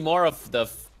wanted to see more of the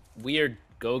weird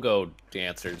go-go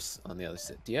dancers on the other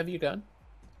side. Do you have your gun?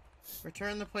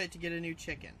 Return the plate to get a new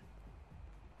chicken.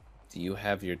 Do you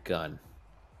have your gun?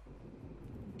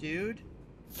 Dude,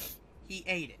 he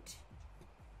ate it.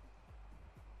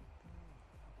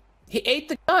 He ate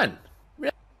the gun.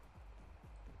 Really?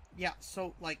 Yeah,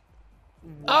 so, like...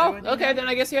 Oh, okay, then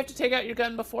I guess you have to take out your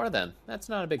gun before then. That's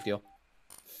not a big deal.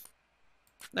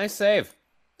 Nice save.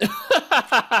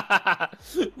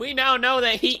 We now know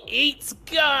that he eats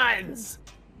guns!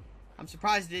 I'm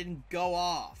surprised it didn't go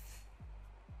off.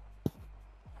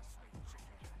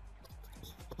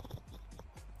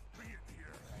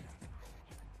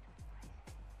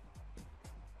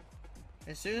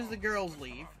 As soon as the girls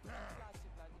leave.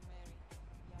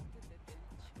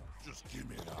 Just give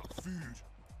me that food.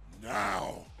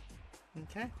 Now.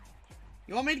 Okay.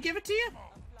 You want me to give it to you?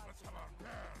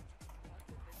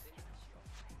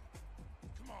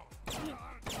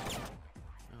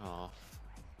 Oh.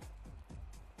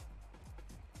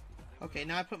 Okay,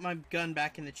 now I put my gun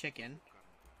back in the chicken.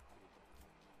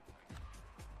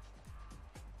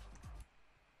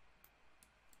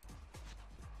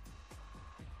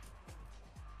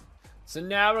 So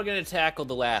now we're gonna tackle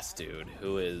the last dude,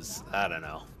 who is, I don't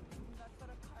know.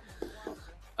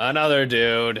 Another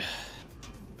dude.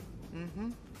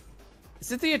 Mm-hmm.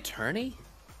 Is it the attorney?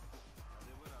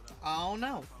 Oh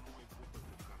no.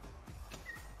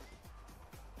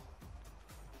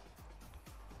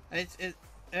 It's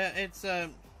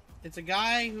a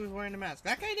guy who's wearing a mask.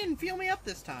 That guy didn't feel me up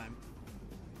this time.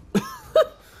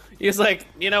 He's like,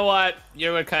 you know what?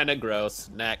 You were kind of gross.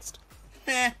 Next.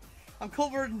 I'm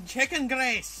covered in chicken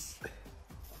grease.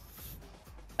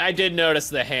 I did notice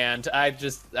the hand.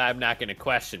 I'm not going to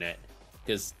question it.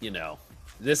 Because, you know,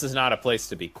 this is not a place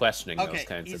to be questioning those kinds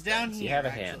of things. He's down here, You have a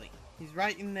actually. hand. He's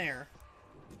right in there.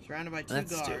 Surrounded by two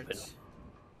That's guards. stupid.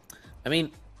 I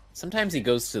mean, sometimes he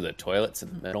goes to the toilets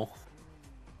in the middle.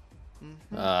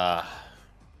 Mm-hmm. I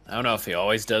don't know if he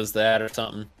always does that or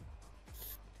something.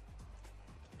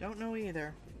 Don't know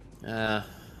either.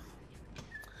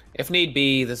 If need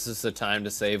be, this is the time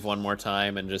to save one more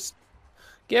time and just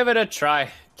give it a try.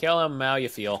 Kill him how you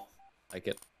feel like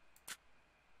it.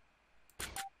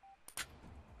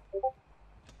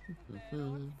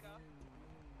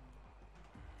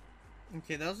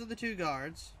 Okay, those are the two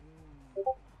guards.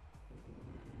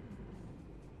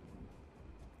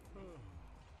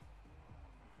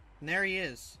 And there he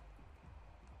is.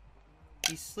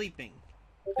 He's sleeping.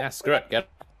 Yeah, screw it. Get.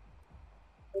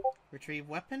 Retrieve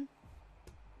weapon.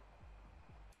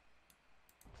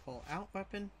 Pull out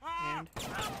weapon. And...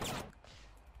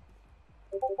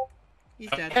 he's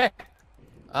dead. Okay.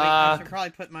 Wait, I should probably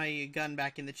put my gun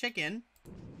back in the chicken.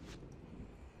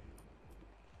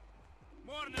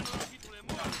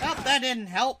 Oh, that didn't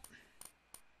help.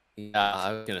 Yeah,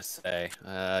 I was gonna say,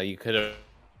 you could have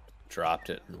dropped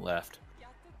it and left.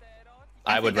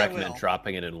 I would recommend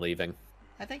dropping it and leaving.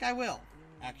 I think I will,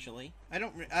 actually.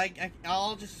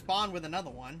 I'll just spawn with another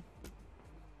one.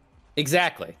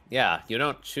 Exactly. Yeah, you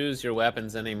don't choose your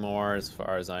weapons anymore, as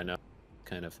far as I know.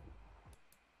 Kind of.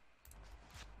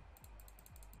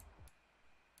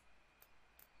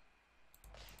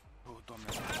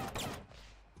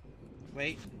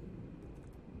 Wait.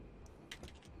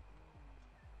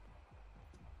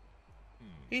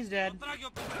 He's dead.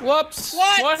 Whoops!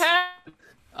 What? happened?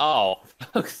 Oh.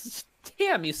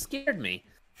 Damn, you scared me.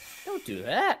 Don't do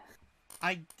that.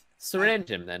 Syringe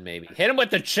him then, maybe. Hit him with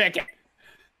the chicken!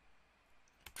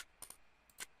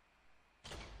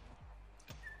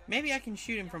 Maybe I can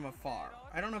shoot him from afar.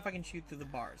 I don't know if I can shoot through the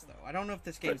bars, though. I don't know if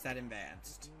this game's that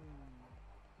advanced.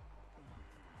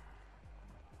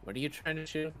 What are you trying to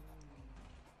shoot?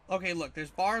 Okay, look, there's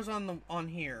bars on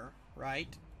here, right?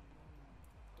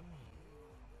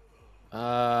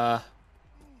 What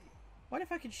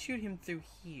if I could shoot him through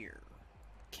here?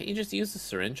 Can't you just use the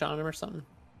syringe on him or something?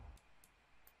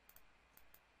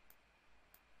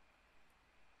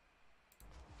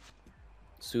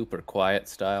 Super quiet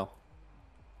style.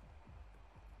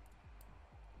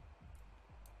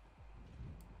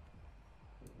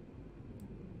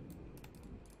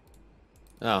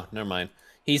 Oh, never mind.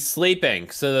 He's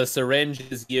sleeping, so the syringe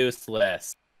is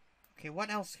useless. Okay, what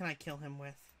else can I kill him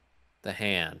with? The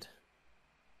hand.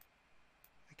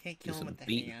 I can't kill him with the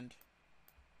beat. hand.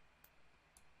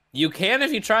 You can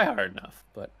if you try hard enough,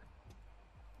 but...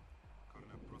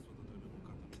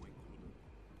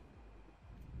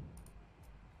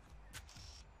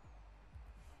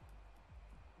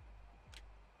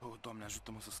 Oh, Doamne,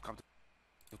 ajută-mă să scap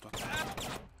de toate.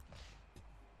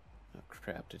 Oh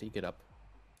crap, did he get up?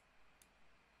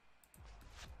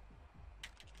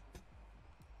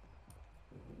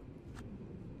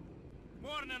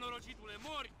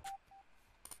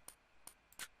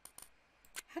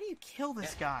 How do you kill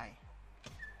this guy?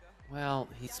 Well,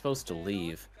 he's supposed to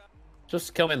leave.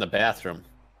 Just kill him in the bathroom.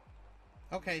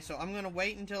 Okay, so I'm gonna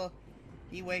wait until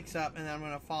he wakes up, and then I'm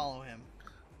gonna follow him.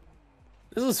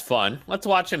 This is fun. Let's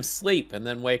watch him sleep and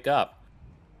then wake up.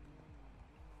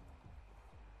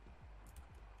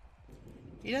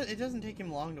 It doesn't take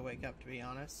him long to wake up, to be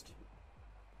honest.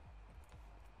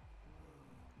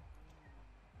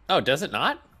 Oh, does it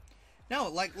not? No,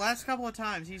 like last couple of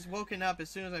times, he's woken up as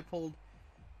soon as I pulled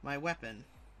my weapon.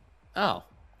 Oh,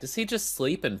 does he just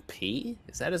sleep and pee?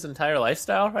 Is that his entire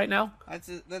lifestyle right now?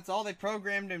 That's all they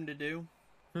programmed him to do.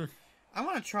 I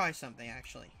want to try something,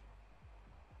 actually.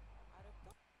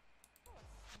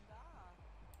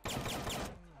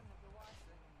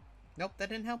 Nope, that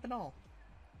didn't help at all.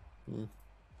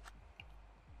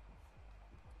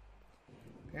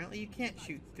 Apparently you can't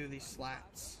shoot through these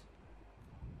slats.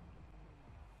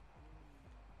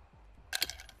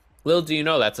 Little do you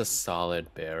know, that's a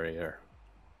solid barrier.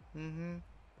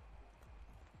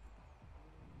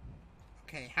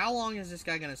 Okay, how long is this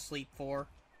guy gonna sleep for?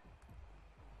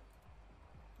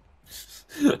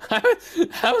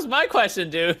 That was my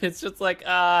question, dude. It's just like,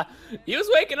 he was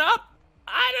waking up?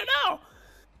 I don't know.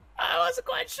 I wasn't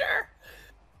quite sure.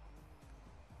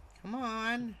 Come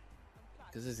on.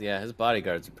 Because his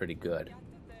bodyguards are pretty good.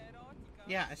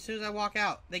 Yeah, as soon as I walk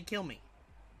out, they kill me.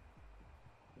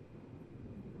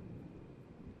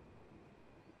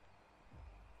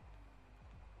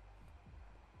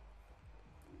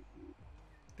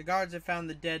 The guards have found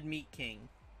the dead Meat King.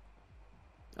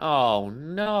 Oh,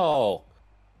 no.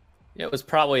 It was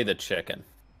probably the chicken.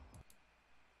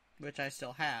 Which I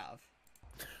still have.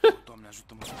 Doamne,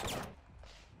 ajută-mă.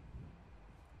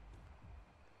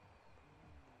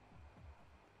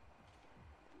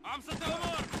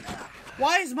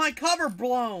 Why is my cover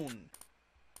blown?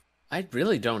 I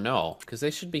really don't know, because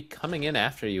they should be coming in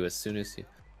after you as soon as you...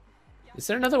 Is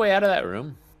there another way out of that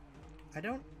room? I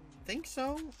don't think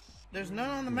so. There's none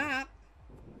on the map.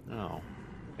 Oh.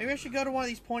 Maybe I should go to one of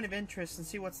these point of interest and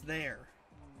see what's there.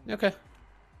 Okay.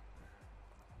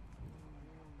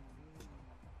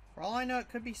 For all I know, it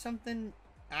could be something,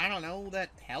 I don't know, that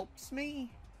helps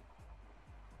me.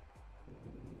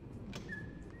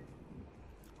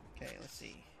 Okay, let's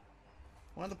see.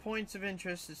 One of the points of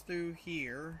interest is through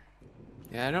here.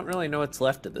 Yeah, I don't really know what's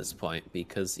left at this point,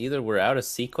 because either we're out of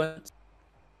sequence,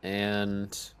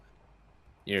 and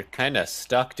you're kind of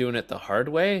stuck doing it the hard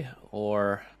way,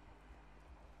 or...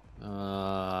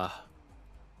 Oh,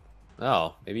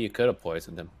 maybe you could have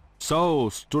poisoned him. So,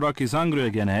 Sturak is hungry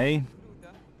again, eh?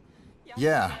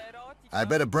 Yeah, I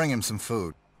better bring him some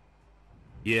food.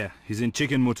 Yeah, he's in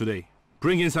chicken mood today.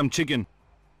 Bring in some chicken.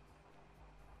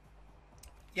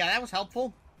 Yeah, that was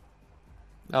helpful.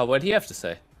 Oh, what'd he have to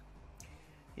say?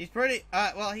 He's pretty,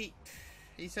 well, he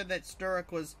said that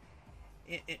Sturrock was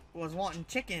wanting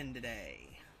chicken today.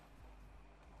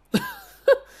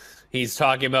 He's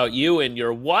talking about you and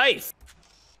your wife!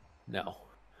 No.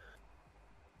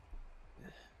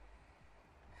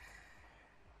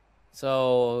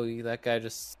 So, that guy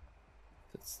just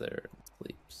sits there and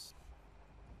sleeps.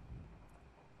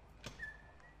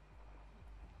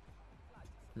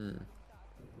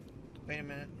 Wait a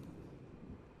minute.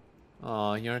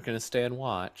 Oh, you aren't gonna stay and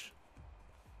watch.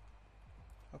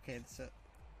 Okay, so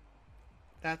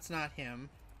that's not him.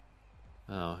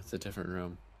 Oh, it's a different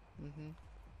room.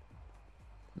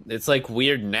 It's like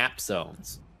weird nap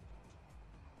zones.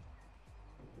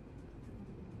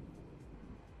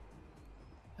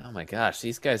 Oh my gosh,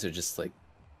 these guys are just like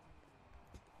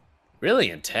really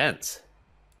intense.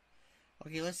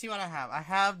 Okay, let's see what I have. I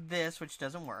have this, which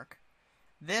doesn't work.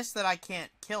 This that I can't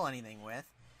kill anything with.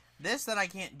 This that I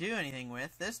can't do anything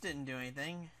with. This didn't do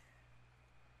anything.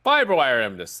 Fiber wire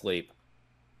him to sleep.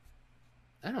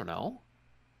 I don't know.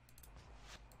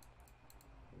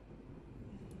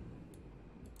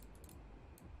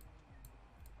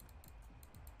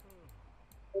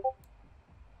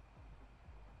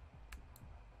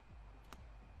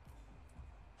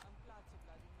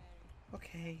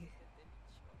 Okay.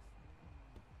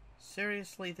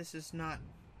 Seriously, this is not...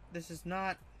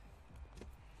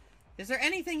 Is there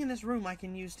anything in this room I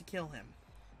can use to kill him?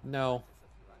 No.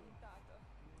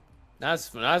 Not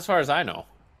as far as I know.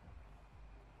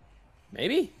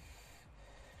 Maybe?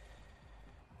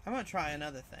 I'm gonna try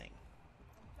another thing.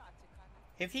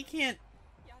 If he couldn't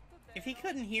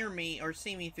hear me or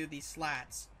see me through these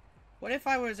slats, what if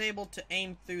I was able to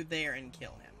aim through there and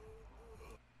kill him?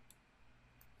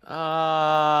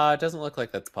 It doesn't look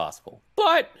like that's possible.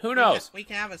 But, who knows? We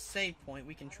can have a save point.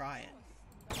 We can try it.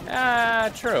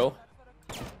 True.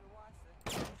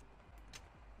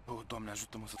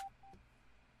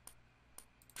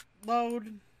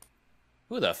 Load.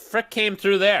 Who the frick came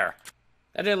through there?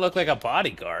 That didn't look like a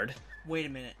bodyguard. Wait a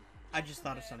minute. I just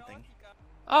thought of something.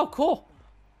 Oh, cool.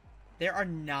 There are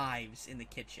knives in the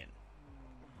kitchen.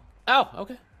 Oh,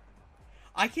 okay.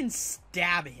 I can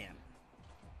stab him.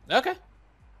 Okay.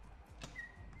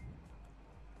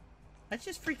 Let's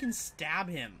just freaking stab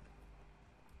him.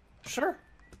 Sure.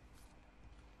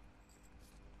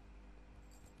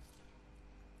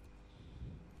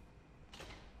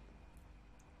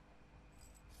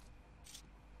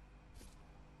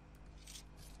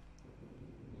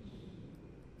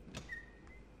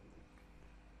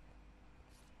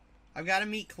 I've got a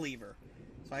meat cleaver,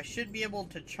 so I should be able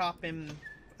to chop him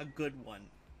a good one.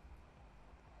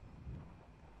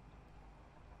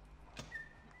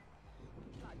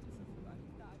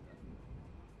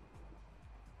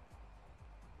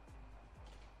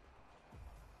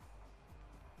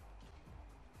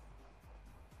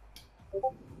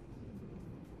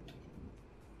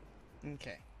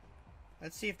 Okay.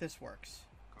 Let's see if this works.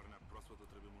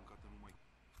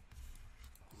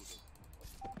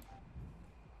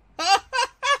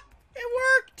 It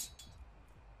worked!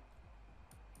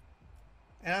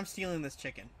 And I'm stealing this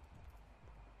chicken.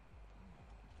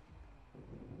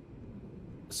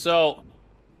 So...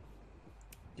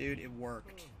 Dude, it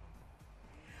worked.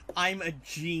 I'm a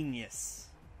genius.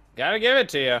 Gotta give it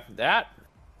to you. That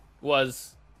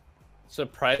was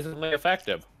surprisingly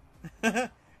effective.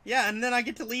 Yeah, and then I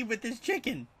get to leave with this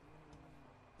chicken.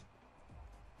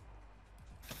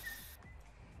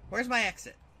 Where's my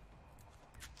exit?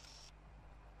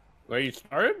 Where you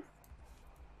started?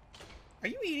 Are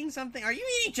you eating something? Are you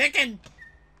eating chicken?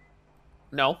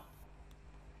 No.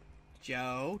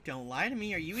 Joe, don't lie to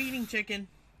me. Are you eating chicken?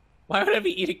 Why would I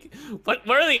be eating... What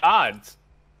are the odds?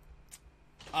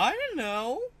 I don't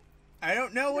know. I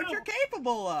don't know what you're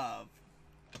capable of.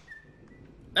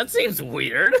 That seems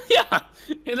weird. Yeah.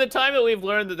 In the time that we've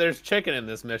learned that there's chicken in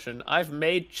this mission, I've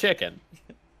made chicken.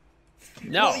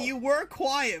 No. Well, you were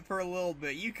quiet for a little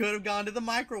bit. You could have gone to the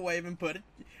microwave and put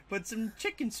some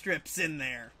chicken strips in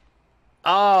there.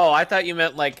 Oh, I thought you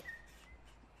meant like...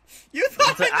 You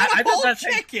thought I meant whole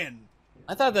chicken!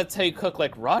 I thought that's how you cook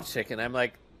like raw chicken. I'm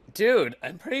like, dude,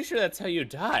 I'm pretty sure that's how you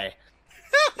die.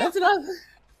 That's not...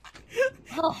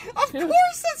 Oh, of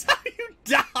course that's how you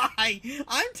die!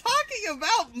 I'm talking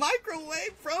about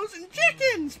microwave frozen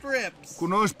chicken strips!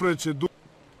 Okay,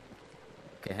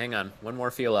 hang on. One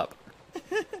more feel up.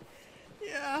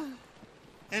 Yeah.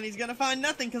 And he's gonna find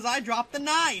nothing because I dropped the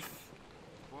knife!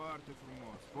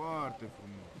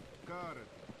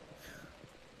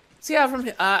 See how from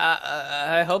here...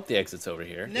 I hope the exit's over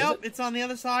here. Nope, it's on the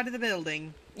other side of the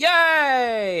building.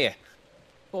 Yay!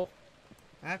 Cool.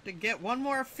 I have to get one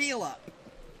more feel up.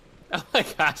 Oh my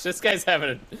gosh, this guy's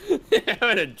having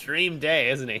a dream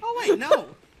day, isn't he? Oh wait, no.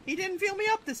 He didn't feel me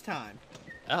up this time.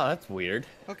 Oh, that's weird.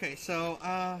 Okay,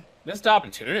 so, Missed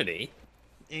opportunity.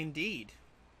 Indeed.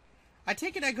 I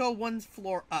take it I go one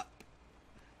floor up.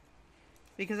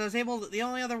 Because I was able to, the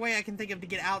only other way I can think of to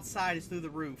get outside is through the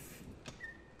roof.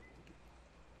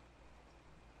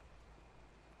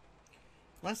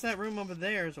 Unless that room over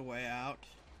there is a way out.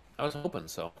 I was hoping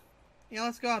so. Yeah,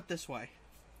 let's go out this way.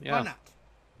 Yeah. Why not?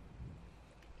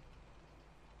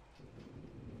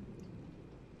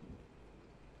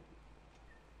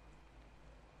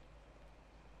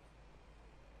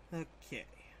 Okay.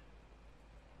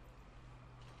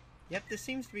 Yep, this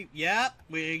seems to be... Yep,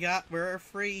 we're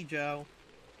free, Joe.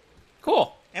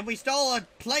 Cool. And we stole a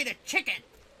plate of chicken.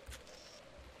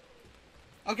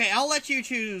 Okay, I'll let you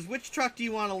choose. Which truck do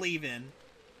you want to leave in?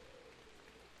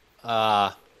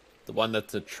 The one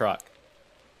that's a truck.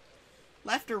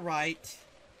 Left or right?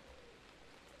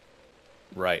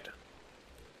 Right.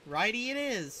 Righty it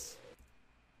is.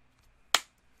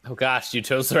 Oh gosh, you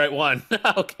chose the right one.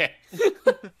 Okay.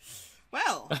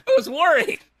 Well. I was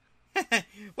worried.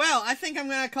 Well, I think I'm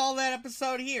going to call that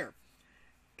episode here.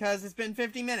 Because it's been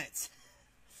 50 minutes.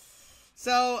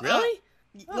 So, really?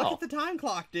 Look at the time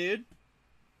clock, dude.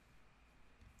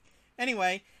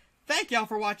 Anyway, thank y'all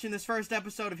for watching this first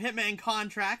episode of Hitman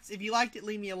Contracts. If you liked it,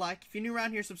 leave me a like. If you're new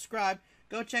around here, subscribe.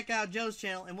 Go check out Joe's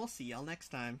channel, and we'll see y'all next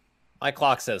time. My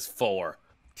clock says 4.